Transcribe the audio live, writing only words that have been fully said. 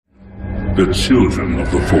the children of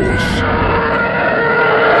the Force.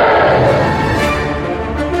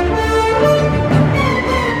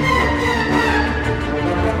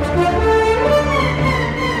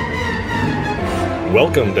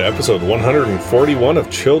 Welcome to episode 141 of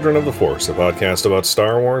Children of the Force, a podcast about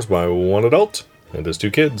Star Wars by one adult and his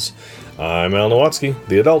two kids. I'm Al Nowatzki,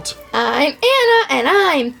 the adult. I'm Anna, and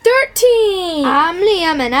I'm 13. I'm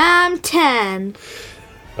Liam, and I'm 10.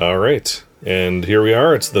 All right, and here we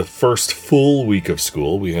are. It's the first full week of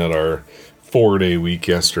school. We had our 4-day week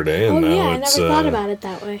yesterday, and now I it's... never thought about it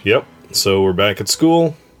that way. Yep, so we're back at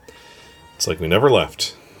school. It's like we never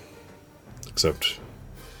left. Except...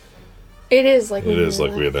 It is like we It is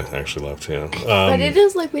never like we left. had actually left, yeah. But it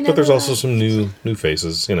is like we never But there's also left. some new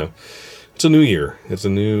faces, you know. It's a new year. It's a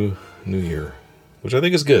new year, which I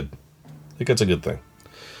think is good. I think that's a good thing.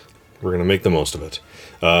 We're going to make the most of it.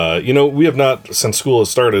 We have not, since school has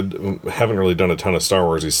started, haven't really done a ton of Star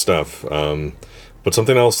Wars-y stuff. But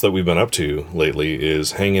something else that we've been up to lately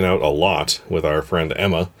is hanging out a lot with our friend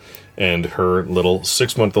Emma and her little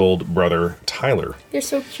 6-month-old brother, Tyler. They're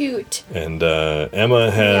so cute. And Emma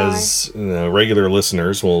has regular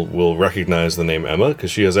listeners will recognize the name Emma because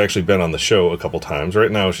she has actually been on the show a couple times. Right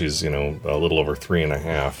now, she's a little over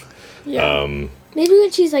 3.5. Yeah. Maybe when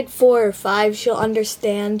she's like 4 or 5, she'll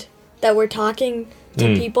understand that we're talking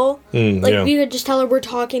to people. We could just tell her we're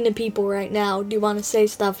talking to people right now. Do you want to say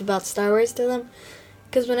stuff about Star Wars to them?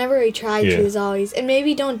 Because whenever we tried, she was always... And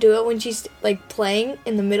maybe don't do it when she's, like, playing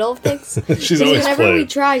in the middle of things. She's always whenever playing. we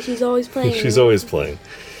try, she's always playing. She's always playing.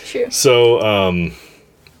 True. So,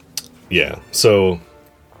 So,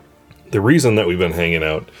 the reason that we've been hanging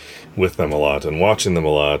out with them a lot and watching them a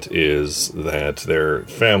lot is that their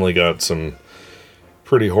family got some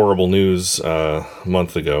pretty horrible news a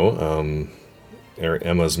month ago.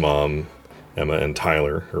 Emma's mom, Emma and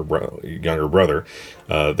Tyler, her younger brother,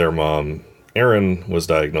 their mom... Erin was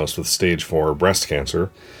diagnosed with stage 4 breast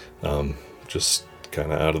cancer, just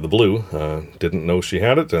kind of out of the blue. Didn't know she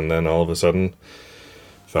had it, and then all of a sudden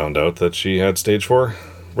found out that she had stage 4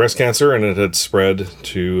 breast cancer, and it had spread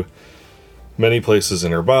to many places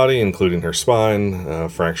in her body, including her spine,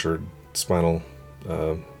 fractured spinal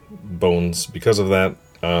bones because of that.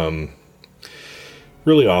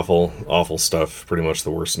 Really awful stuff, pretty much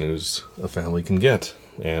the worst news a family can get.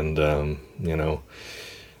 And,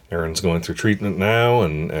 Erin's going through treatment now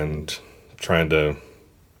and trying to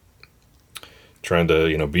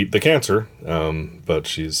beat the cancer. But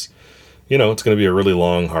she's, it's going to be a really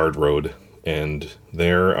long, hard road. And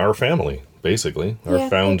they're our family, basically, our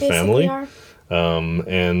found family. Are.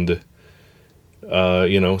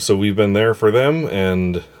 So we've been there for them,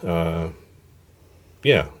 and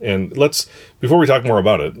and before we talk more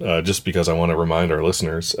about it, just because I want to remind our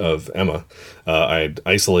listeners of Emma, I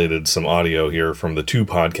isolated some audio here from the 2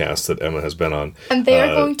 podcasts that Emma has been on. And they are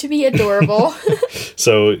going to be adorable.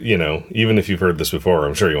 So, even if you've heard this before,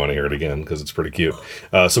 I'm sure you want to hear it again, because it's pretty cute.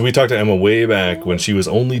 So we talked to Emma way back when she was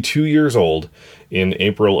only 2 years old in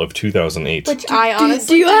April of 2008. Which I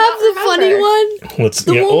honestly Do you have the remember. funny one?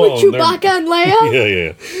 The one with Chewbacca and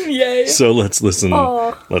Leia? Yeah. So let's listen.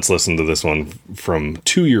 Let's listen to this one from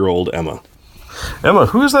 2-year-old Emma. Emma,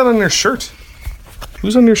 who is that on your shirt?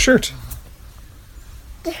 Who's on your shirt?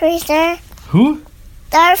 Darth Vader. Who?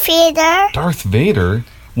 Darth Vader. Darth Vader?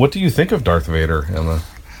 What do you think of Darth Vader, Emma?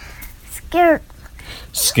 Scared.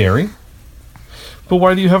 Scary? But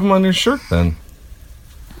why do you have him on your shirt then?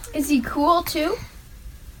 Is he cool too?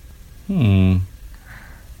 Can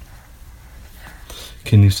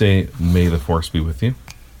you say, "May the Force be with you"?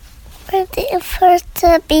 With the first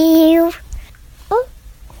to be you.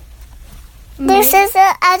 This is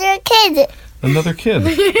the other kid. Another kid.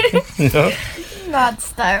 Yeah. Not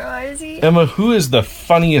Star Warsy. Emma, who is the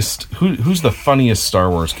funniest? Who's the funniest Star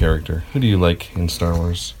Wars character? Who do you like in Star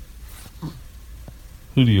Wars?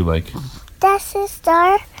 Who do you like? That's a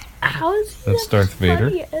star. How is he That's Darth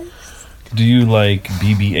Vader. funniest? Do you like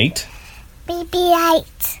BB-8?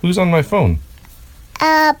 BB-8. Who's on my phone?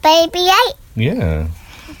 Baby-8. Yeah.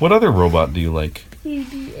 What other robot do you like?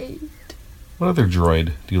 BB-8. What other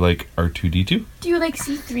droid? Do you like R2-D2? Do you like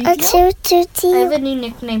C-3PO? A two. I have a new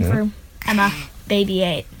nickname for Emma,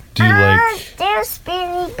 Baby-8. Do you like... There's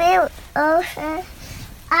Spinny Boo.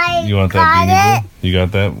 I You want that got Beanie Boo? You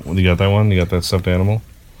got that? You got that one? You got that stuffed animal?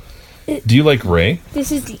 Do you like Rey?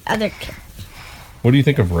 This is the other kid. What do you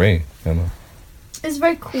think of Rey, Emma? It's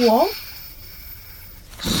very cool.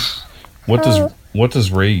 What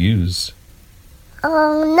does Rey use?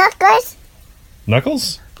 Knuckles.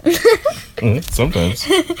 Knuckles? Sometimes.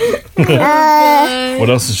 Uh, What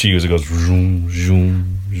else does she use? It goes zoom,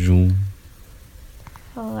 zoom, zoom.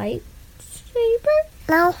 A lightsaber?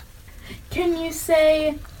 no. Can you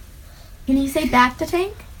say back to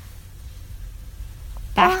tank?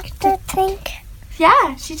 Back to tank.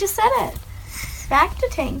 Yeah, she just said it. Back to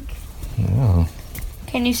tank. Yeah.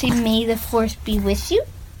 Can you say may the force be with you?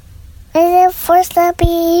 Is it forced to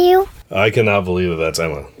be you? I cannot believe that that's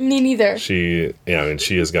Emma. Me neither. She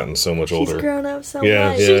has gotten so much older. She's grown up so Yeah,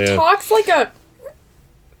 much. yeah. She talks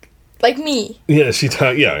like me. Yeah, she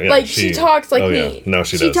talks. Yeah. Like, she talks like me. Yeah. No,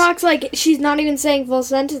 she She does. talks like she's not even saying full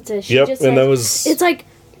sentences. She Yep, just and says, that was. it's like,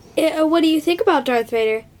 what do you think about Darth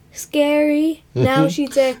Vader? Scary. Now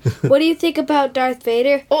she'd say, what do you think about Darth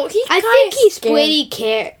Vader? Oh, I think he's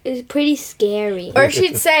pretty scary. Or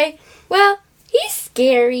she'd say, well, he's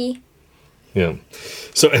scary. Yeah.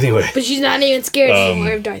 So anyway. But she's not even scared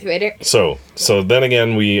anymore of Darth Vader. So then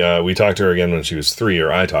again, we talked to her again when she was 3,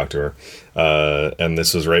 or I talked to her, and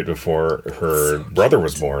this was right before her brother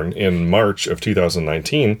was born in March of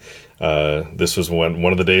 2019. This was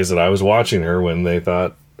one of the days that I was watching her when they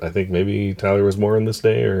thought, I think maybe Tyler was born this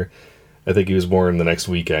day, or I think he was born the next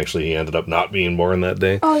week. Actually, he ended up not being born that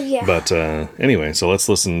day. Oh, yeah. But anyway, so let's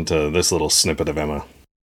listen to this little snippet of Emma.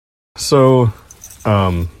 So,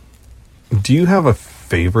 do you have a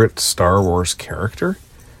favorite Star Wars character?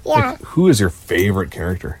 Yeah. Like, who is your favorite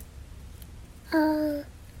character? Han.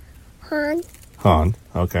 Han,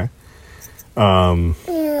 okay.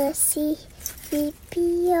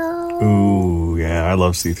 C-3PO. Ooh, yeah, I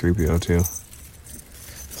love C-3PO too.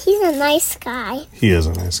 He's a nice guy. He is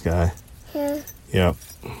a nice guy. Yeah. Yep.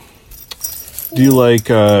 Do you like,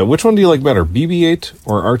 which one do you like better, BB-8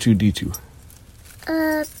 or R2-D2?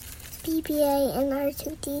 BB-8 and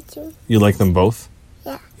R2-D2. You like them both?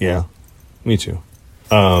 Yeah. Yeah, me too.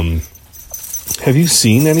 Have you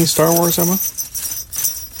seen any Star Wars, Emma?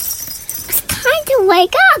 Time to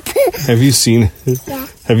wake up. Have you seen, Yeah.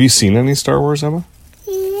 have you seen any Star Wars, Emma?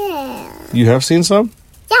 Yeah. You have seen some?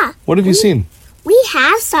 Yeah. What have you seen? We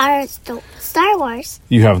have Star Wars.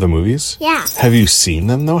 You have the movies? Yeah. Have you seen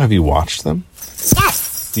them, though? Have you watched them?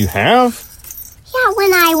 Yes. You have? Yeah,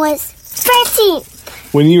 when I was 13.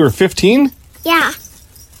 When you were 15? Yeah.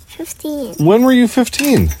 15. When were you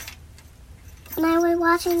 15? When I was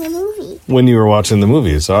watching the movie. When you were watching the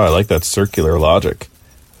movies. Oh, I like that circular logic.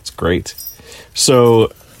 That's great.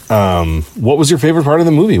 So, what was your favorite part of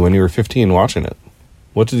the movie when you were 15 watching it?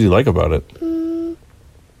 What did you like about it?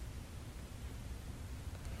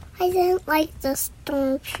 I didn't like the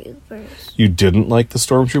stormtroopers. You didn't like the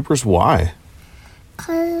stormtroopers? Why?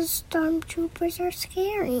 Because stormtroopers are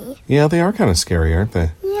scary. Yeah, they are kind of scary, aren't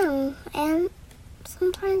they? Yeah, and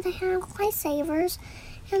sometimes they have lightsabers,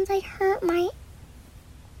 and they hurt my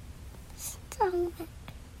stomach.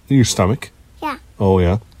 Your stomach? Yeah. Oh,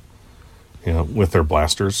 yeah. Yeah, with their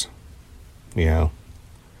blasters. Yeah.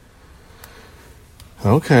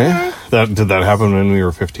 Okay. Did that happen when we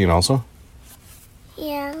were 15 also?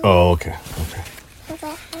 Yeah. Oh, okay.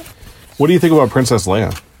 What do you think about Princess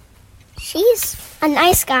Leia? She's a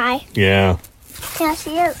nice guy. Yeah. Yeah,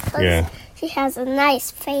 she is. Yeah. She has a nice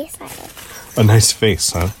face, I think. A nice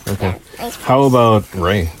face, huh? Okay. Yeah, nice How about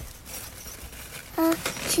Rey?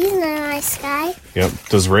 She's a nice guy. Yep.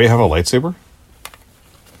 Does Rey have a lightsaber?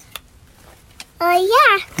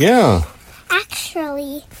 Yeah. Yeah,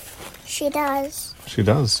 Actually, she does. she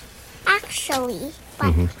does. Actually,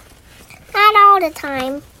 but not all the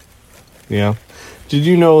time. Yeah. Did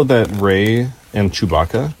you know that Rey and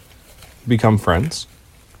Chewbacca become friends?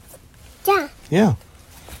 Yeah. Yeah.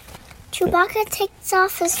 Chewbacca takes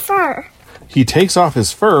off his fur. He takes off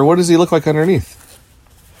his fur. What does he look like underneath?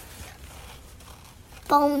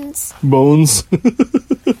 Bones. Bones.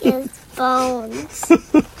 His bones.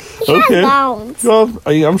 He Okay. has bones. Well,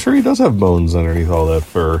 I'm sure he does have bones underneath all that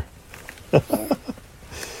fur.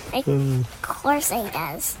 Of course he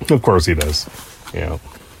does. Of course he does. Yeah.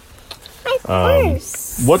 Of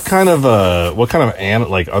course. What kind of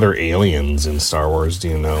like other aliens in Star Wars do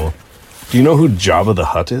you know? Do you know who Jabba the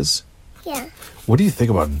Hutt is? Yeah. What do you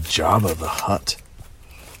think about Jabba the Hutt?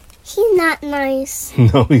 He's not nice.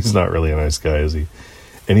 No, he's not really a nice guy, is he?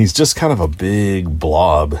 And he's just kind of a big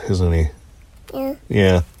blob, isn't he? Yeah.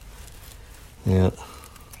 Yeah. Yeah.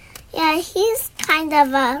 Yeah, he's kind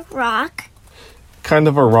of a rock. Kind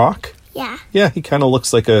of a rock? Yeah. Yeah, he kind of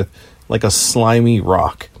looks like a slimy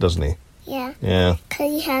rock, doesn't he? Yeah. Yeah.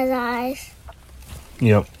 Because he has eyes.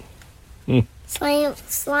 Yep.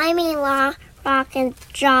 Slimy rock and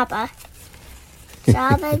Jabba.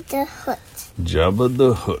 Jabba the Hutt. Jabba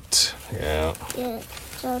the Hutt. Yeah. Yeah,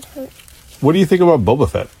 Jabba the Hutt. What do you think about Boba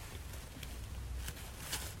Fett?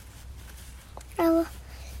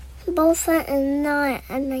 Boba Fett is not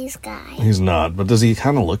a nice guy. He's not, but does he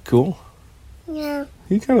kind of look cool? Yeah.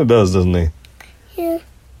 He kind of does, doesn't he? Yeah.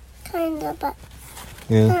 Kinda, but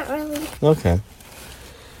Yeah. not really. Okay.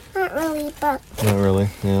 Not really, but Not really.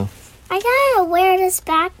 Yeah. I gotta wear this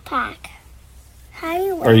backpack. How do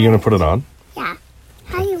you wear Are you it? gonna put it on? Yeah.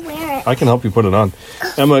 How do you wear it? I can help you put it on.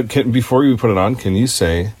 Emma, before you put it on, can you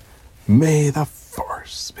say, "May the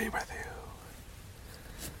Force be with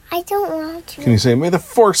you"? I don't want to. Can you say, "May the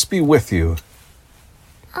Force be with you"?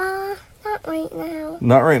 Not right now.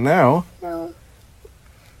 Not right now. No.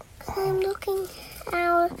 'Cause I'm looking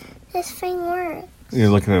how this thing works. You're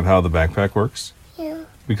looking at how the backpack works Yeah.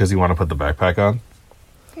 because you want to put the backpack on.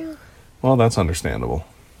 Yeah. Well, that's understandable.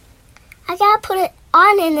 I gotta put it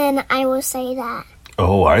on and then I will say that.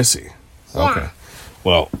 Oh, I see. Yeah. Okay.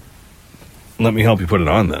 Well, let me help you put it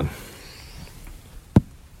on then.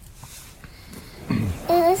 Is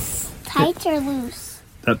this tight or loose?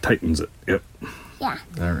 That tightens it. Yep. Yeah.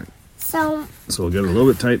 All right. So So we'll get it a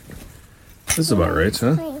little bit tight. This is about right,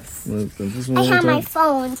 huh? nice. Just a I little have my tight.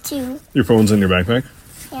 phone too. Your phone's in your backpack?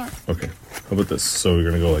 Yeah. Okay. How about this? So you're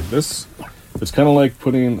going to go like this. It's kind of like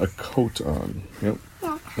putting a coat on. Yep.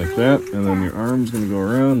 Yeah. Like that. And then your arm's going to go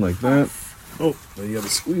around like that. Oh, then you got to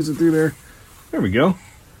squeeze it through there. There we go.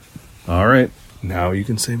 All right. Now you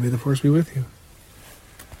can say, "May the Force be with you."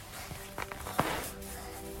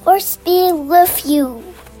 Force be with you.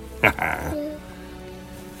 Awesome.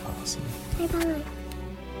 Bye-bye.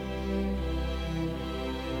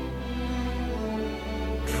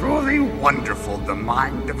 Truly wonderful the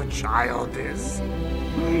mind of a child is.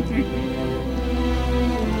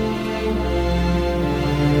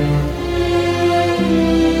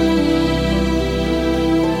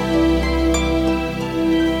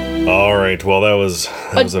 All right. Well, that was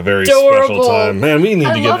a very Adorable. special time. Man, we need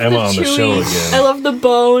to I get love Emma the on the chewy. show again. I love the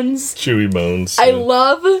bones. Chewy bones. I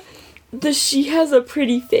love that she has a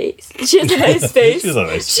pretty face. She has a nice face. She has a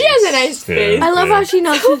nice She has a nice Yeah. face. I love Yeah. how she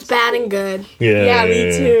knows who's bad and good. Yeah,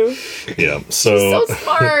 Me too. Yeah. So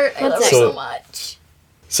smart. I love her So- so much.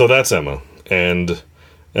 So that's Emma. And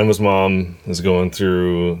Emma's mom is going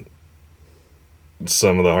through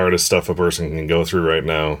some of the hardest stuff a person can go through right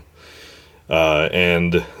now.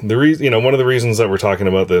 And the reason, one of the reasons that we're talking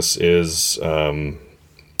about this is, we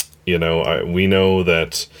know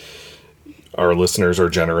that our listeners are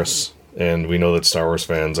generous, and we know that Star Wars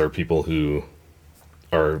fans are people who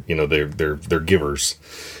are, they're givers.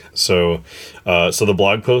 So the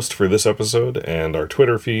blog post for this episode and our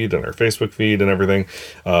Twitter feed and our Facebook feed and everything,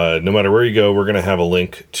 no matter where you go, we're going to have a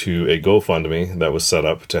link to a GoFundMe that was set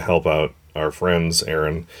up to help out our friends,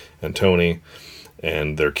 Aaron and Tony,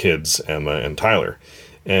 and their kids, Emma and Tyler.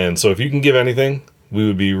 And so if you can give anything, we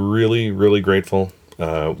would be really, really grateful.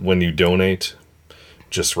 When you donate,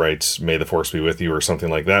 just write "May the Force be with you" or something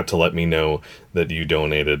like that to let me know that you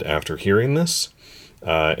donated after hearing this.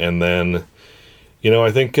 And then,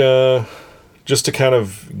 I think just to kind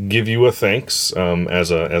of give you a thanks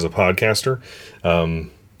as a podcaster,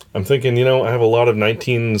 I'm thinking, I have a lot of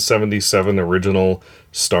 1977 original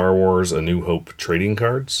Star Wars A New Hope trading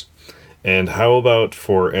cards. And how about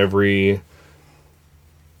for every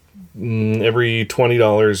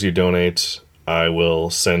 $20 you donate, I will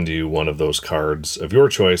send you one of those cards of your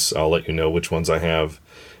choice. I'll let you know which ones I have,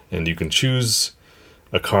 and you can choose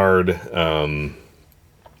a card out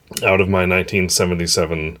of my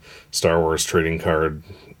 1977 Star Wars trading card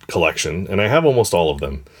collection, and I have almost all of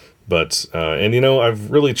them. But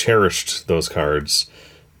I've really cherished those cards,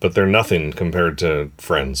 but they're nothing compared to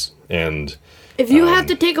Friends. And If you have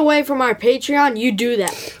to take away from our Patreon, you do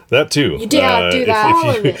that. that too. You do do that. All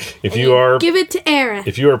of it. If you are Give it to Aaron.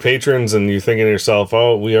 if you are patrons and you're thinking to yourself,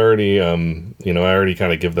 "Oh, we already, I already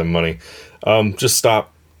kind of give them money," just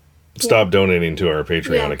stop donating to our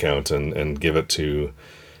Patreon account and give it to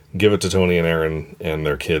Tony and Aaron and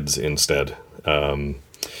their kids instead.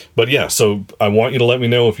 But yeah, so I want you to let me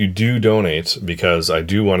know if you do donate, because I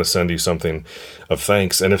do want to send you something of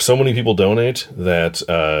thanks. And if so many people donate that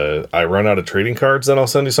I run out of trading cards, then I'll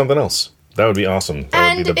send you something else. That would be awesome.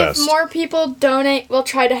 That would be the best. If more people donate, we'll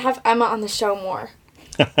try to have Emma on the show more.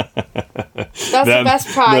 That's the best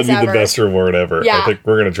prize That'd be ever. the best reward ever. Yeah. I think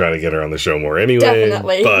we're going to try to get her on the show more anyway.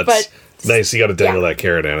 Definitely, But nice, you got to dangle that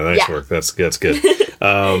carrot, Anna. Nice work. That's good.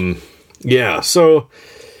 So...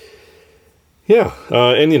 Yeah,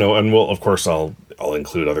 and we'll, of course, I'll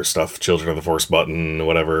include other stuff, Children of the Force button,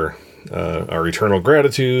 whatever, our eternal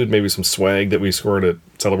gratitude, maybe some swag that we scored at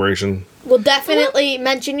Celebration. We'll definitely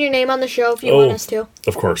mention your name on the show if you want us to.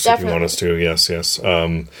 Of course, Definitely. if you want us to, yes.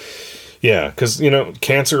 Yeah, because,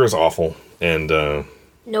 cancer is awful, and...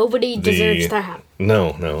 Nobody deserves to have.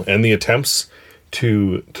 No, and the attempts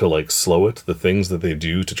to slow it, the things that they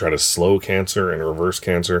do to try to slow cancer and reverse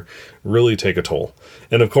cancer really take a toll.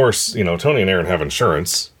 And of course, Tony and Aaron have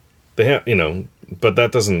insurance, They have, but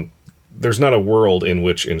that doesn't. There's not a world in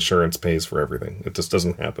which insurance pays for everything. It just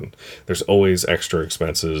doesn't happen. There's always extra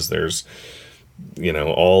expenses. There's,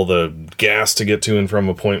 all the gas to get to and from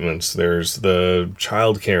appointments. There's the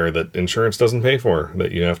childcare that insurance doesn't pay for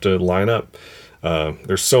that you have to line up.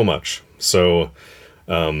 There's so much. So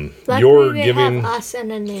you're giving have us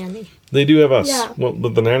and a nanny. They do have us. Yeah. Well,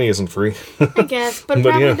 but the nanny isn't free. I guess, but But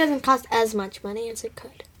probably yeah. doesn't cost as much money as it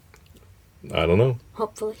could. I don't know.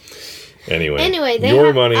 Hopefully. Anyway, They your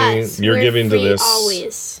have money us. you're We're giving to free this.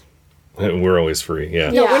 Always. We're always free. Yeah.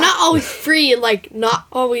 No, Yeah. we're not always free. Like not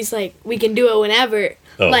always. Like we can do it whenever.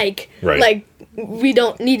 Oh, like right. like we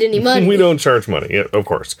don't need any money. We don't charge money. Yeah, of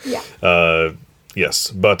course. Yeah.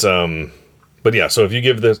 Yes, but yeah. So if you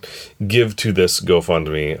give to this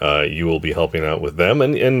GoFundMe, you will be helping out with them,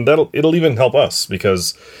 and it'll even help us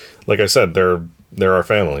because, like I said, they're our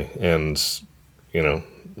family, and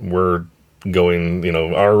we're going.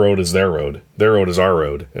 Our road is their road. Their road is our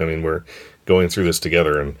road. I mean, we're going through this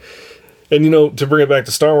together, and to bring it back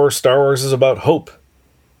to Star Wars is about hope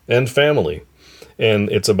and family, and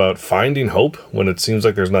it's about finding hope when it seems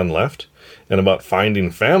like there's none left. And about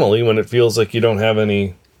finding family when it feels like you don't have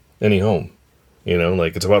any home.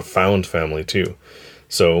 Like it's about found family too.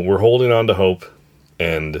 So we're holding on to hope,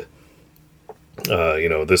 and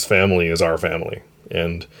this family is our family.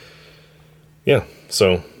 And yeah,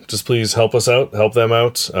 so just please help us out, help them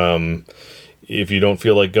out. If you don't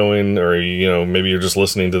feel like going, or maybe you're just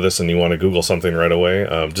listening to this and you want to Google something right away,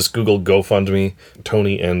 just Google GoFundMe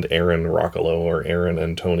Tony and Aaron Roccolo, or Aaron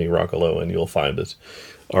and Tony Roccolo, and you'll find it.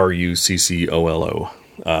 Ruccolo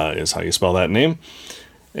is how you spell that name,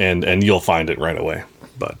 and you'll find it right away.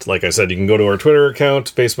 But like I said, you can go to our Twitter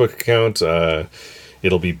account, Facebook account.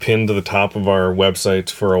 It'll be pinned to the top of our website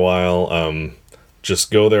for a while.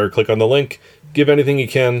 Just go there, click on the link, give anything you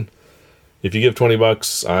can. If you give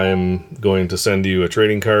 $20, I'm going to send you a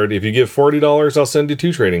trading card. If you give $40, I'll send you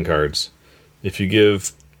 2 trading cards. If you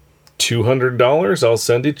give $200, I'll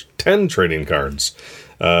send you 10 trading cards.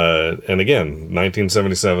 And again,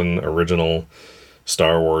 1977 original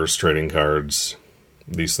Star Wars trading cards.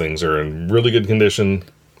 These things are in really good condition,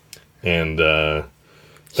 and that's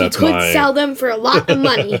he could sell them for a lot of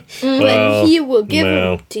money, but he will give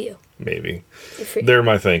them to you. Maybe For free. they're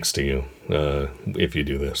my thanks to you if you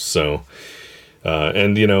do this. So,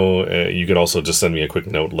 and you could also just send me a quick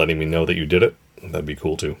note letting me know that you did it. That'd be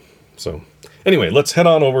cool too. So, anyway, let's head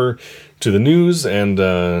on over to the news, and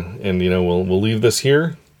we'll leave this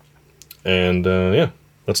here, and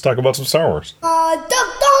let's talk about some Star Wars.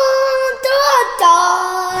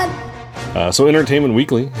 So Entertainment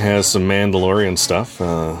Weekly has some Mandalorian stuff.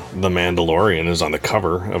 The Mandalorian is on the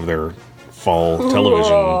cover of their fall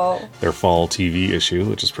television, their fall TV issue,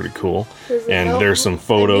 which is pretty cool. And there's some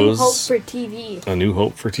photos. A New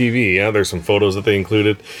Hope for TV. Yeah, there's some photos that they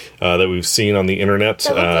included that we've seen on the internet.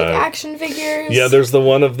 That look like action figures. Yeah, there's the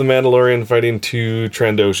one of the Mandalorian fighting 2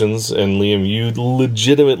 Trandoshans, and Liam, you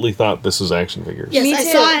legitimately thought this was action figures. Yes, Me I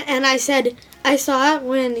too. saw it, and I saw it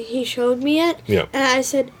when he showed me it. Yeah. And I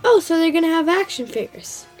said, "Oh, so they're gonna have action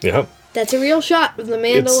figures." Yeah. That's a real shot of the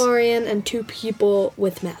Mandalorian and 2 people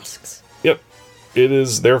with masks. Yep, it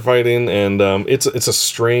is. They're fighting, and it's a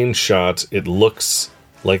strange shot. It looks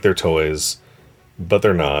like they're toys, but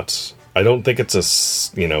they're not. I don't think it's a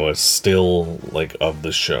still like of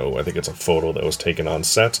the show. I think it's a photo that was taken on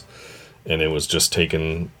set, and it was just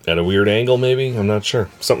taken at a weird angle. Maybe, I'm not sure.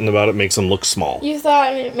 Something about it makes them look small. You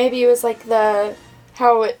thought maybe it was like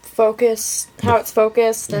how it's focused,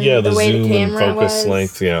 and Yeah, the way zoom the camera and focus was.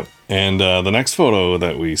 length. Yeah, and the next photo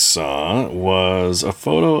that we saw was a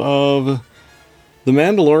photo of the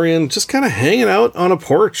Mandalorian just kind of hanging out on a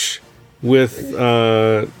porch with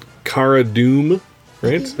Cara Dune,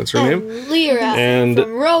 right? That's her name. Lyra And-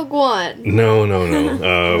 from Rogue One. No.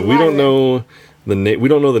 We don't know the name. We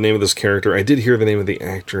don't know the name of this character. I did hear the name of the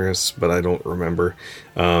actress, but I don't remember.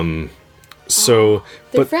 They're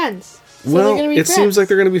friends. So well, they're gonna be it friends. seems like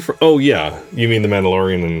they're going to be. Oh yeah, you mean the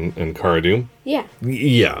Mandalorian and Cara Dune? Yeah.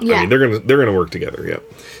 Yeah. I mean they're gonna work together.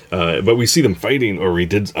 Yeah. But we see them fighting, or we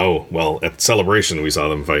did. Oh well, at Celebration we saw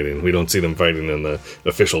them fighting. We don't see them fighting in the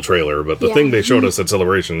official trailer, but the Yeah. thing they showed us at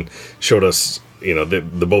Celebration showed us,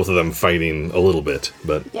 the both of them fighting a little bit.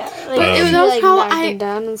 But Yeah, But it was like how knocking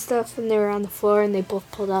down and stuff, and they were on the floor, and they both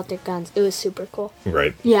pulled out their guns. It was super cool.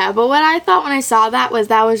 right. Yeah, but what I thought when I saw that was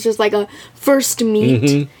just like a first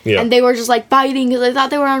meet, Yeah. and they were just like fighting because I thought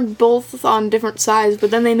they were both on different sides,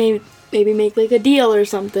 but then they maybe make like a deal or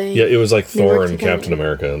something. Yeah, it was like They Thor work and together. Captain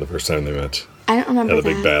America the first time they met I don't remember at a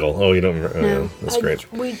that. big battle. Oh, you don't remember? Oh, No. yeah, that's great.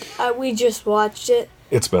 We just watched it.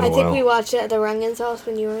 It's been a I while. think we watched it at the Rungan's house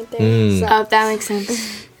when you weren't there. So, Oh, that makes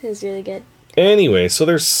sense. It was really good. Anyway, so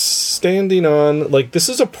they're standing on, like, this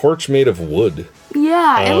is a porch made of wood.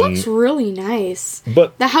 Yeah, it looks really nice.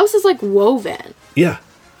 But, The house is like woven. yeah.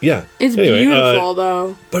 It's Anyway, beautiful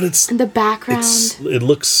though. But it's... And the background. It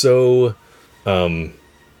looks so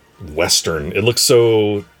Western. It looks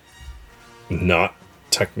so not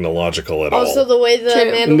technological at all. Also, the way the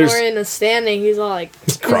True. Mandalorian is standing, he's all like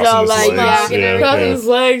Crossing his legs. crossing his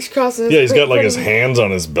legs, crossing his Yeah, he's got like his hands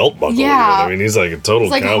on his belt buckle. Yeah. Even. I mean, he's like a total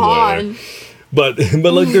It's like cowboy. Han. There. But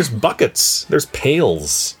like, there's buckets, there's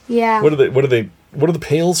pails. Yeah. What are the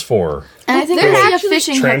pails for? And I think They're there's a actually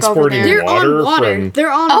fishing hook over transporting there. They're water on water. from-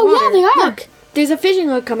 They're on Oh, water. yeah, they are. Look, there's a fishing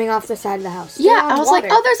hook coming off the side of the house. Yeah, They're on I was water.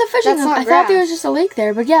 like, oh, there's a fishing That's hook. not I thought there grass. was just a lake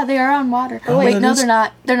there, but yeah, they are on water. Oh, Wait, that no, is- they're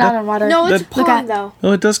not. They're not on water. No, it's That- pond, Look at- though.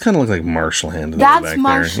 Oh, it does kind of look like marshland. That's back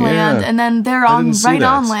marshland, there. Yeah. and then they're I on didn't see right that.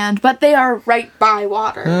 on land, but they are right by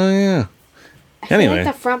water. Oh yeah. I feel Anyway.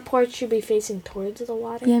 like the front porch should be facing towards the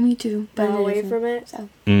water. Yeah, me too. But Not it away isn't. from it. So.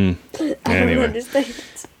 I don't Anyway, understand.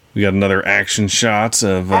 we got another action shot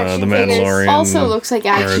of Action the figures. Mandalorian. Also looks like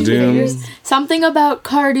Cara action Dune. figures. Something about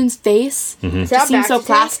Cara Dune's face Is just that seems so back to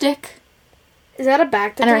plastic, Is that a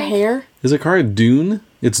back to and her tank? hair. Is it Cara Dune?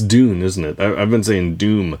 It's Dune, isn't it? I've been saying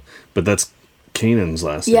Doom, but that's Kanan's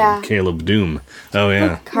last Yeah. name. Caleb Doom. Oh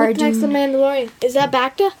yeah, Cara Look next to Dune. Mandalorian. Is that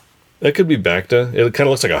Bacta? that could be Bacta. It kind of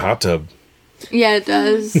looks like a hot tub. Yeah, it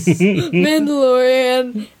does.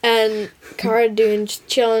 Mandalorian and Cara Dune just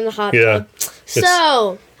chilling in the hot Yeah. tub. So,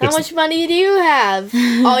 how it's- much money do you have?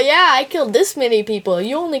 Oh yeah, I killed this many people.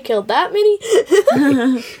 You only killed that many?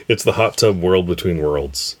 It's the hot tub world between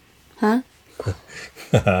worlds. Huh?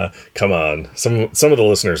 Come on, some of the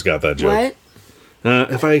listeners got that joke.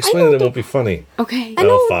 What? If I explain it, it won't be funny. Okay.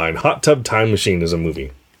 Oh, fine. Hot Tub Time Machine is a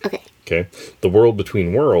movie. Okay. Okay, the world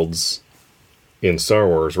between worlds in Star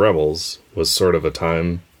Wars Rebels was sort of a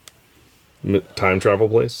time travel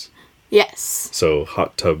place. Yes. So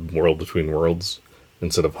hot tub world between worlds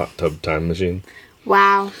instead of hot tub time machine.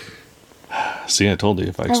 Wow. See, I told you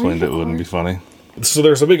if I explained it, it wouldn't be funny. So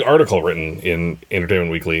there's a big article written in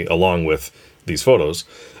Entertainment Weekly along with these photos.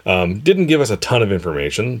 Didn't give us a ton of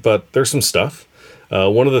information, but there's some stuff.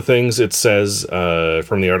 One of the things it says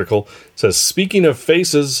from the article says, speaking of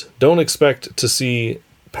faces, don't expect to see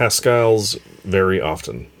Pascal's very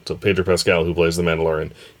often. So Pedro Pascal, who plays the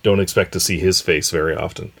Mandalorian, don't expect to see his face very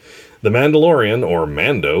often. The Mandalorian, or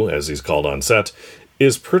Mando, as he's called on set,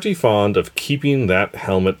 is pretty fond of keeping that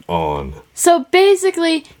helmet on. So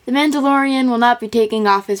basically, the Mandalorian will not be taking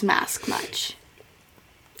off his mask much.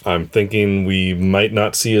 I'm thinking we might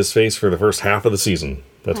not see his face for the first half of the season.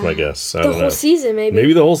 That's my guess. I The don't whole know. season, maybe.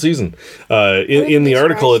 Maybe the whole season. In the be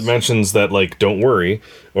article, it surprised. mentions that, like, don't worry,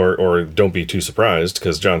 or don't be too surprised,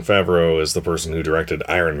 because Jon Favreau is the person who directed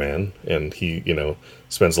Iron Man, and he,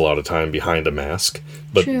 spends a lot of time behind a mask,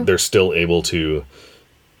 but True. they're still able to,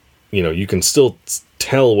 you can still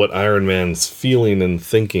tell what Iron Man's feeling and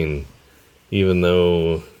thinking, even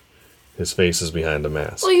though his face is behind a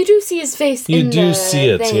mask. Well, you do see his face. You in do the see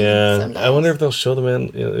it, thing yeah. sometimes. I wonder if they'll show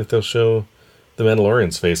the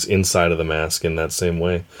Mandalorian's face inside of the mask in that same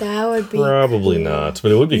way. That would be Probably cool. not,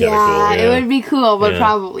 but it would be kind of cool. Yeah, Yeah, it would be cool, but Yeah.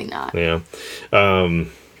 probably not. Yeah.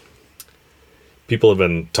 People have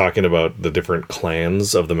been talking about the different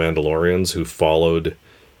clans of the Mandalorians who followed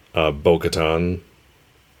Bo-Katan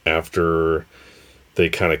after they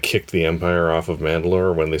kind of kicked the Empire off of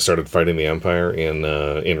Mandalore when they started fighting the Empire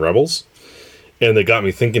in Rebels. And they got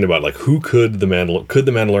me thinking about, like, who could the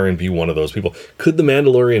Mandalorian be one of those people? Could the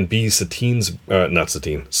Mandalorian be Sabine's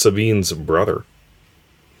brother?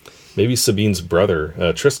 Maybe Sabine's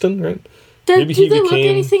brother, Tristan, right? Maybe Do he they look became-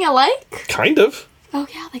 anything alike? Kind of. Oh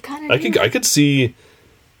yeah, they kind of.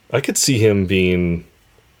 I could see him being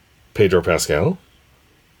Pedro Pascal.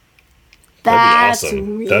 That's That'd be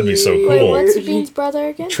awesome. Really That'd be so Wait, cool. what's Sabine's brother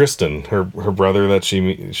again? Tristan, her brother that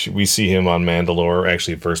we see him on Mandalore.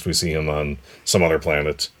 Actually, first we see him on some other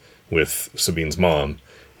planet with Sabine's mom,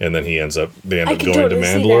 and then they end up going to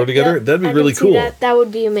Mandalore together. Yep, That'd be I really can see cool. That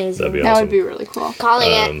would be amazing. That'd be That awesome. would be really cool.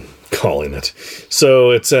 Calling it.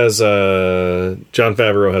 So it says, Jon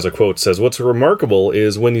Favreau has a quote, says, what's remarkable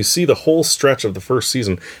is when you see the whole stretch of the first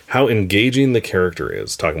season, how engaging the character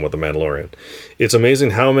is, talking about the Mandalorian. It's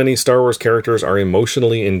amazing how many Star Wars characters are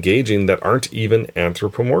emotionally engaging that aren't even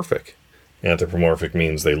anthropomorphic. Anthropomorphic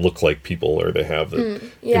means they look like people or they have the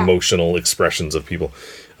emotional expressions of people.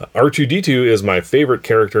 R2-D2 is my favorite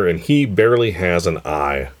character and he barely has an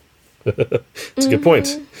eye. It's a good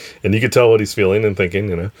point. And you can tell what he's feeling and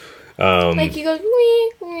thinking, Like he goes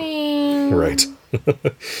wee wee. Right.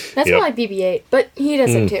 That's Yep. more like BB-8, but he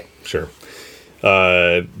does it too. Sure.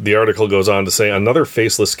 The article goes on to say another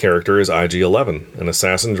faceless character is IG-11, an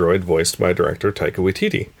assassin droid voiced by director Taika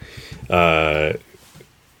Waititi,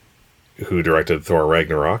 who directed Thor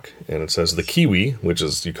Ragnarok. And it says the Kiwi, which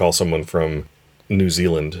is, you call someone from New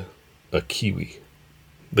Zealand a Kiwi.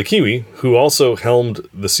 The Kiwi, who also helmed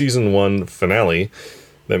the season 1 finale.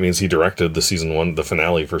 That means he directed the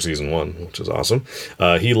finale for season 1, which is awesome.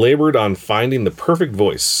 He labored on finding the perfect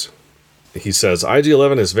voice. He says,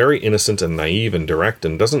 IG-11 is very innocent and naive and direct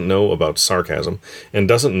and doesn't know about sarcasm and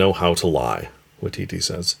doesn't know how to lie, Waititi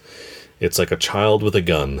says. It's like a child with a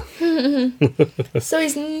gun. So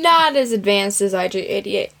he's not as advanced as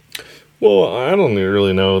IG-88. Well, I don't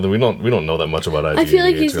really know. We don't know that much about IG-88. I feel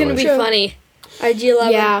like he's going to be funny.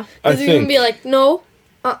 IG-11. Yeah. Because he's going to be like, no,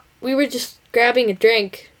 we were just grabbing a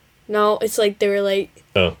drink. No, it's like they were like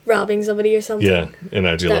robbing somebody or something. Yeah, and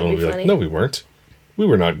IG-11 will be like, no, we weren't. We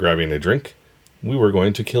were not grabbing a drink. We were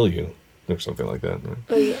going to kill you. Or something like that. Right?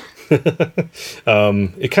 Oh, yeah.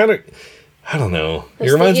 It kind of, I don't know. It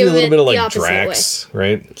reminds me a little bit of like Drax,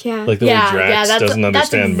 right? Yeah. Like the way Drax doesn't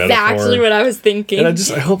understand metaphor. That's exactly what I was thinking. And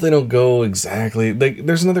I hope they don't go exactly. Like,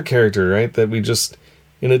 there's another character, right, that we just,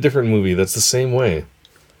 in a different movie, that's the same way.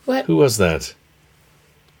 What? Who was that?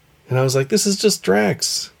 And I was like, this is just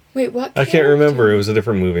Drax. Wait, what? I can't remember. It was a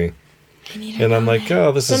different movie. And I'm like,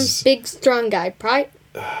 oh, this is some big strong guy, right?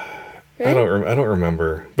 I don't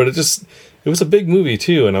remember, but it was a big movie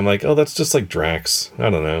too, and I'm like, oh, that's just like Drax. I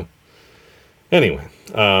don't know. Anyway,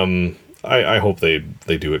 I hope they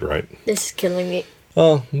do it right. This is killing me.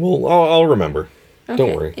 I'll remember. Okay.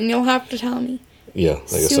 Don't worry. And you'll have to tell me. Yeah, I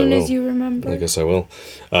guess I will. As soon as you remember. I guess I will.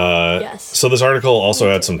 Yes. So this article also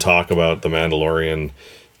had some talk about the Mandalorian.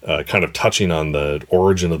 Kind of touching on the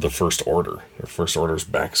origin of the First Order, or First Order's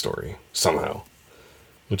backstory, somehow.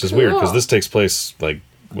 Which is weird, because this takes place, like,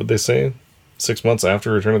 what'd they say? 6 months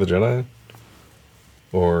after Return of the Jedi?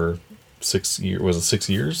 Or 6 years? Was it 6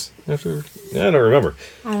 years after? Yeah, I don't remember.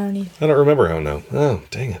 I don't either. I don't remember how now. Oh,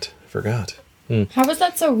 dang it. I forgot. How was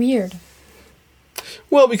that so weird?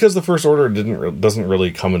 Well, because the First Order doesn't really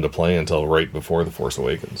come into play until right before The Force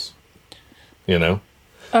Awakens. You know?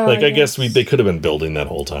 I guess they could have been building that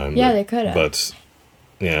whole time. Yeah, they could have. But,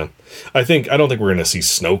 yeah. I don't think we're going to see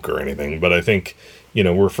Snoke or anything, but I think,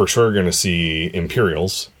 we're for sure going to see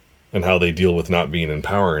Imperials and how they deal with not being in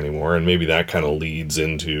power anymore, and maybe that kind of leads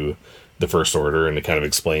into the First Order, and it kind of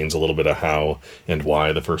explains a little bit of how and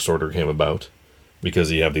why the First Order came about.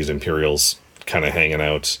 Because you have these Imperials kind of hanging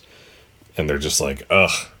out, and they're just like,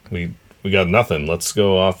 ugh, we got nothing. Let's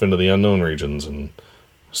go off into the unknown regions and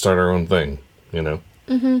start our own thing,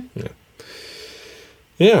 Mm-hmm.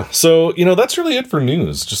 Yeah. So, that's really it for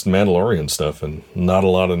news. Just Mandalorian stuff and not a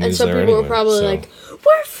lot of news there anyway. And some people were probably like,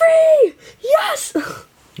 we're free! Yes!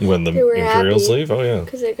 When the Imperials leave? Oh, yeah.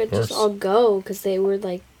 Because they could just all go, because they were,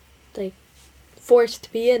 like forced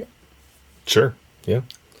to be in. Sure. Yeah.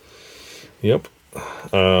 Yep.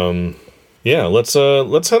 Yeah, let's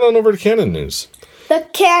head on over to Canon News. The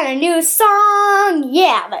Canon News song!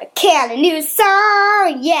 Yeah! The Canon News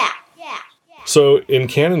song! Yeah! So, in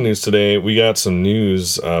Canon News today, we got some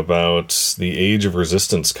news about the Age of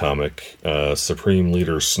Resistance comic, Supreme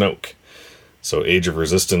Leader Snoke. So, Age of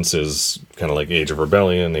Resistance is kind of like Age of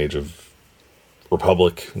Rebellion, Age of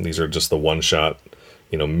Republic. These are just the one-shot,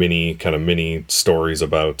 mini stories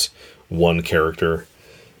about one character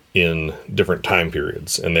in different time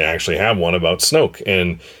periods. And they actually have one about Snoke.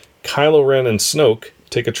 And Kylo Ren and Snoke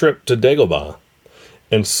take a trip to Dagobah.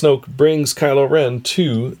 And Snoke brings Kylo Ren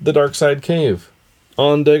to the Darkside Cave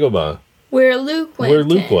on Dagobah. Where Luke went. Where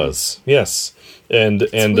Luke was, yes. And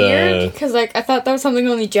weird, because I thought that was something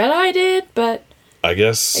only Jedi did, but I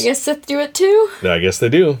guess Sith do it too. I guess they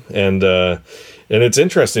do. And it's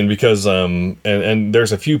interesting because and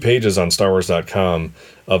there's a few pages on StarWars.com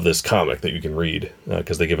of this comic that you can read,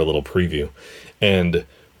 because they give a little preview. And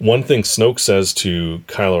one thing Snoke says to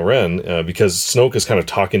Kylo Ren, because Snoke is kind of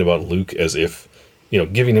talking about Luke as if,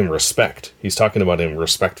 giving him respect. He's talking about him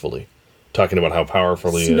respectfully. Talking about how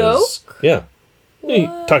powerful he is. Yeah.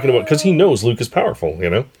 Talking about, because he knows Luke is powerful,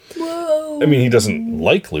 Whoa. I mean, he doesn't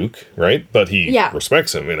like Luke, right? But he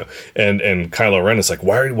respects him, And Kylo Ren is like,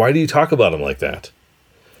 why do you talk about him like that?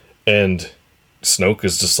 And Snoke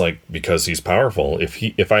is just like, because he's powerful.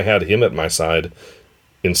 If I had him at my side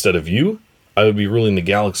instead of you, I would be ruling the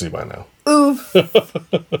galaxy by now. Oof.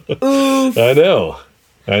 Oof. I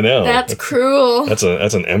know. That's cruel. That's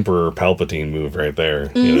an Emperor Palpatine move right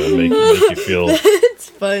there. Make you feel. It's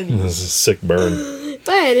funny. This is a sick burn. If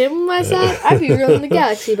I had him on my side, I'd be ruling the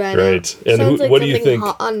galaxy by now. Right. And sounds like what do you think?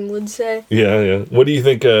 Han would say. Yeah. What do you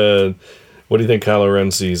think? What do you think Kylo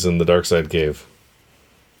Ren sees in the Darkside Cave?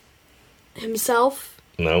 himself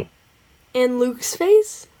No, in Luke's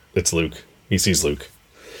face? it's Luke. He sees Luke.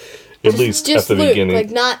 At least Just at the Luke, beginning. like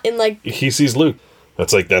not in like. He sees Luke.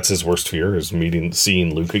 That's his worst fear, is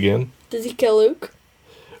seeing Luke again. Does he kill Luke?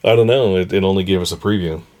 I don't know. It only gave us a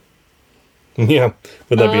preview. Yeah,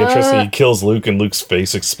 would that be interesting? He kills Luke and Luke's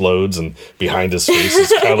face explodes, and behind his face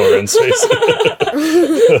is Kylo Ren's face.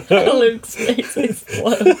 Luke's face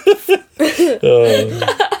explodes.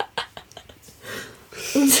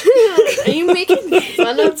 Are you making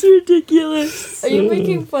fun of? That's ridiculous. Are you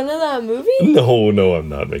making fun of that movie? No, I'm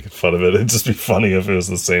not making fun of it. It'd just be funny if it was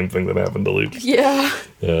the same thing that happened to Luke. Yeah.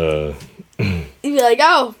 Uh, You'd be like,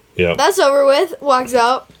 oh, yeah, that's over with. Walks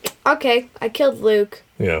out. Okay, I killed Luke.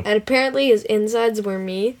 yeah. And apparently his insides were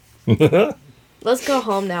me. Let's go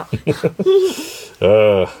home now.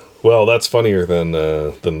 Well, that's funnier than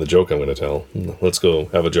the joke I'm going to tell. Let's go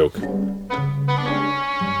have a joke.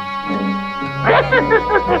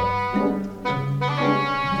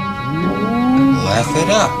 Laugh it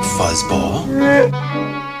up, fuzzball.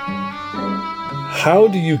 How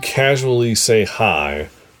do you casually say hi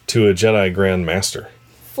to a Jedi Grand Master?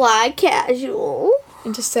 Fly casual.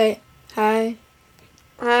 And just say, hi.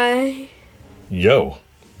 I. Yo.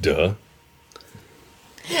 Duh.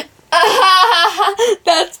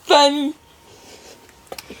 That's funny.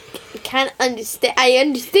 Can't understand. I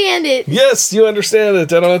understand it. Yes, you understand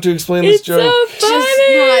it. I don't have to explain this joke. So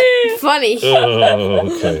funny. Just not funny.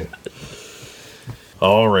 Oh, okay.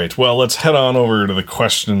 All right. Well, let's head on over to the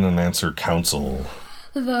question and answer council.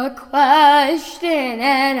 The question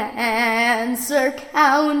and answer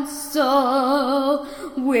council,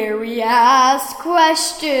 where we ask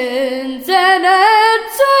questions and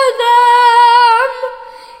answer them.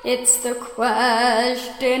 It's the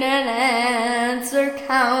question and answer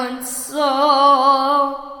council.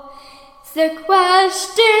 It's the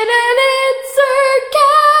question and answer council.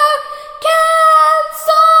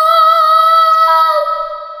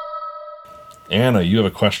 Anna, you have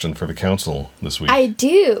a question for the council this week. I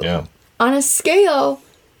do. Yeah. On a scale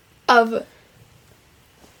of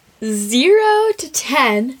 0 to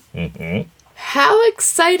 10, how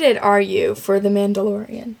excited are you for The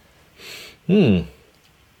Mandalorian? Liam,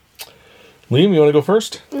 you want to go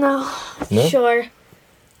first? No. No? Sure.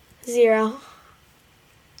 0.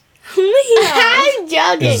 Leah. I'm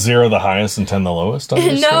joking. Is 0 the highest and 10 the lowest? On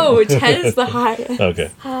this No, scale? 10 is the highest.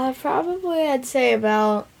 Okay. Probably I'd say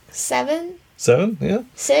about 7, 7? Yeah.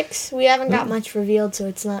 6. We haven't got much revealed, so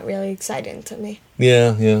it's not really exciting to me.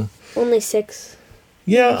 Yeah. Only 6.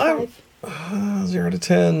 Yeah, 5. I'm 0 to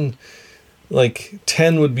 10. Like,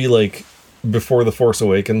 10 would be like before The Force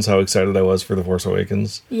Awakens, how excited I was for The Force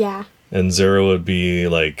Awakens. Yeah. And 0 would be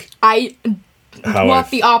like I how want I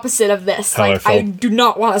the opposite of this. how I Like, I felt- do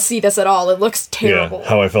not want to see this at all. It looks terrible.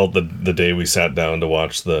 how I felt the day we sat down to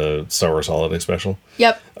watch the Star Wars Holiday Special.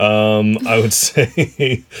 Yep. I would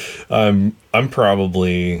say I'm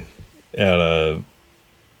probably at a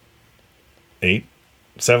 8,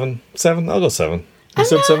 7. I'll go 7. You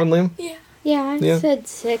said 7, Liam? Yeah, I Yeah. said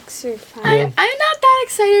 6 or 5. I'm not that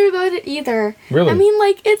excited about it either. Really? I mean,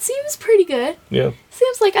 like, it seems pretty good. Yeah.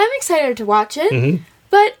 Seems like I'm excited to watch it. Mhm.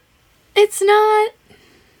 But it's not...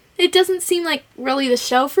 It doesn't seem like really the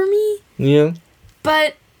show for me. Yeah.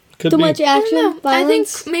 But Could Too be. much I action, don't know. I think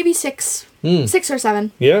violence. maybe 6. 6 or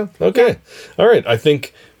 7. Yeah. Okay. All right. I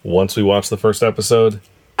think once we watch the first episode,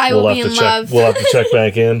 I will be in check. love. We'll have to check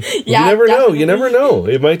back in. Yeah, you never know. definitely. You never know.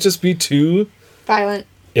 It might just be too. Violent.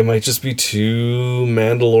 It might just be too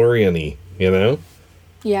Mandalorian-y. You know.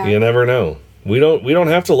 Yeah. You never know. We don't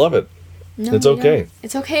have to love it. No, It's we okay. don't.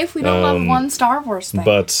 It's okay if we don't love one Star Wars thing.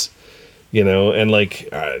 But, you know, and like,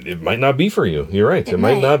 it might not be for you. You're right. It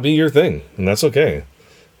might might. not be your thing, and that's okay.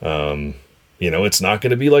 You know, it's not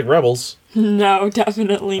going to be like Rebels. No,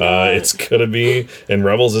 definitely not. It's going to be, and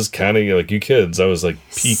Rebels is kind of like, you kids, that was like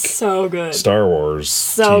peak so good. Star Wars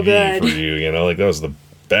So TV good. for you, you know, like that was the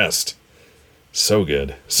best. So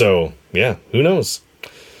good. So, yeah, who knows?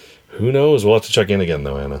 Who knows? We'll have to check in again,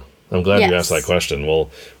 though, Anna. I'm glad you Yes. asked that question. We'll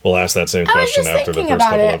ask that same I was question just after the thinking first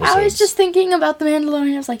about couple it. episodes. I was just thinking about The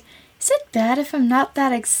Mandalorian. I was like, is it bad if I'm not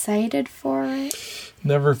that excited for it?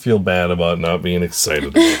 Never feel bad about not being excited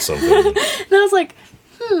about something. And I was like,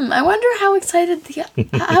 I wonder how excited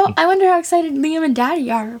I wonder how excited Liam and Daddy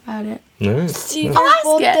are about it. All right. See, you I'll guys ask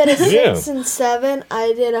both it. did a 6 Yeah. and 7.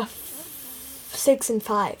 I did a 6 and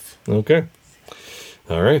 5. Okay.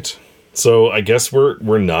 All right. So I guess we're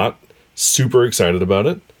not super excited about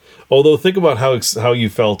it. Although think about how you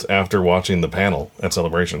felt after watching the panel at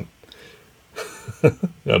Celebration.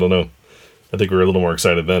 I don't know. I think we were a little more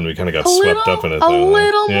excited then. We kind of got swept up in it. A though.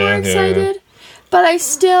 little Yeah, more yeah, excited. But I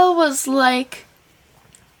still was like,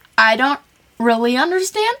 I don't really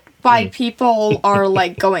understand why people are,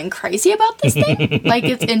 like, going crazy about this thing. Like,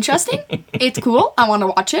 it's interesting. It's cool. I want to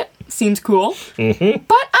watch it. Seems cool. Mm-hmm.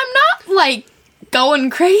 But I'm not, like,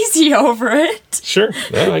 going crazy over it. Sure.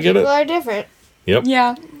 Yeah, I get People it. are different. Yep.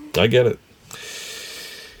 Yeah. I get it.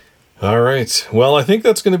 All right. Well, I think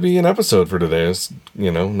that's going to be an episode for today. It's,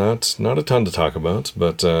 not a ton to talk about,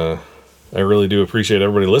 but I really do appreciate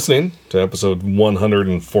everybody listening to episode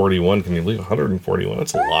 141. Can you believe 141?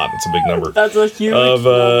 That's a lot. That's a big number. That's a huge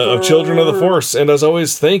of Children of the Force. And as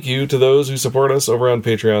always, thank you to those who support us over on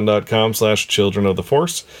patreon.com/Children of the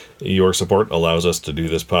Force. Your support allows us to do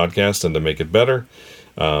this podcast and to make it better.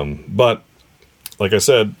 But like I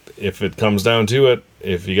said, if it comes down to it,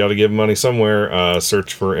 if you got to give money somewhere,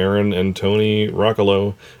 search for Aaron and Tony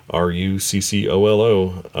Ruccolo, Ruccolo,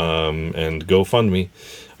 and GoFundMe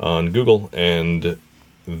on Google, and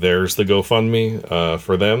there's the GoFundMe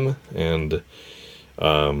for them, and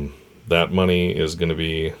that money is going to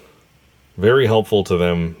be very helpful to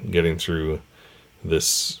them getting through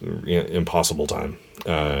this impossible time.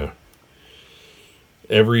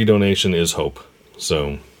 Every donation is hope,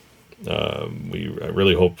 so I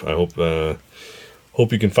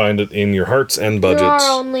hope you can find it in your hearts and budget. You're our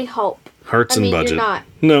only hope. Hearts and budget. You're not.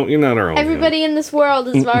 No, you're not our only Everybody in this world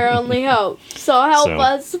is our only hope. So help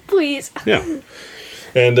us, please. Yeah.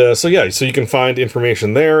 And so you can find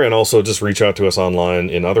information there, and also just reach out to us online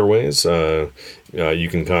in other ways. You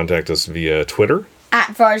can contact us via Twitter.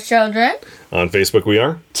 @Force Children. On Facebook we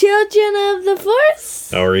are. Children of the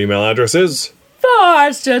Force. Our email address is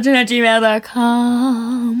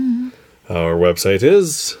ForceChildren@gmail.com. Our website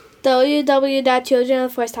is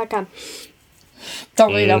www.childrenoftheforce.com.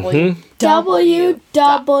 www.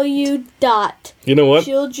 You know what?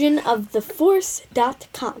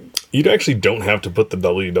 Childrenoftheforce.com. You actually don't have to put the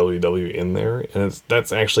www in there, and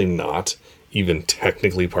that's actually not even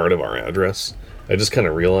technically part of our address. I just kind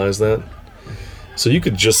of realized that. So you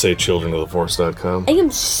could just say childrenoftheforce.com. I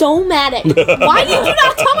am so mad at you. Why did you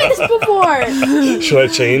not tell me this before? Should I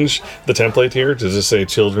change the template here to just say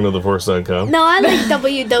childrenoftheforce.com? No, I like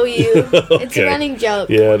WW. It's a running joke.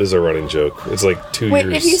 Yeah, it is a running joke. It's like 2 years. Wait,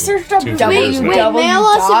 if you searched up two, 3 W- years now. Wait, mail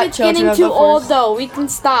us if it's Children getting of too the old, Force. though. We can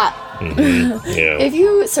stop. Yeah. If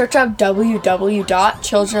you search up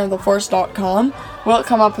www.childrenoftheforce.com, will it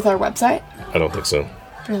come up with our website? I don't think so.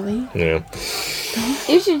 Really? Yeah.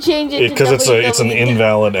 You should change it to Because it's an WW.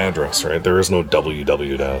 invalid address, right? There is no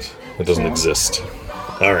www dot. It doesn't exist.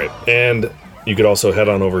 All right. And you could also head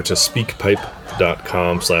on over to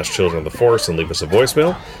speakpipe.com/Children of the Force and leave us a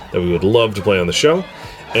voicemail that we would love to play on the show.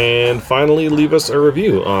 And finally, leave us a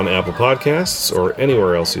review on Apple Podcasts or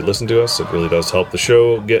anywhere else you listen to us. It really does help the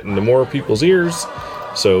show get into more people's ears.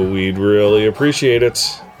 So we'd really appreciate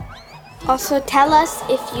it. Also, tell us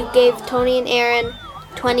if you gave Tony and Aaron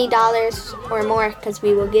 $20 or more, because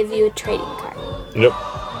we will give you a trading card. Yep.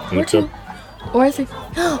 Or 2. Or 3.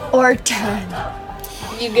 Or 10.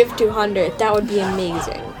 You give 200. That would be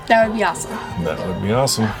amazing. That would be awesome. That would be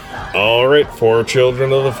awesome. All right. For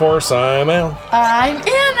Children of the Force, I'm Al. I'm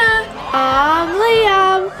Anna. I'm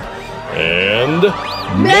Liam. And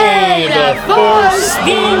May the Force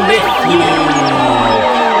be with you.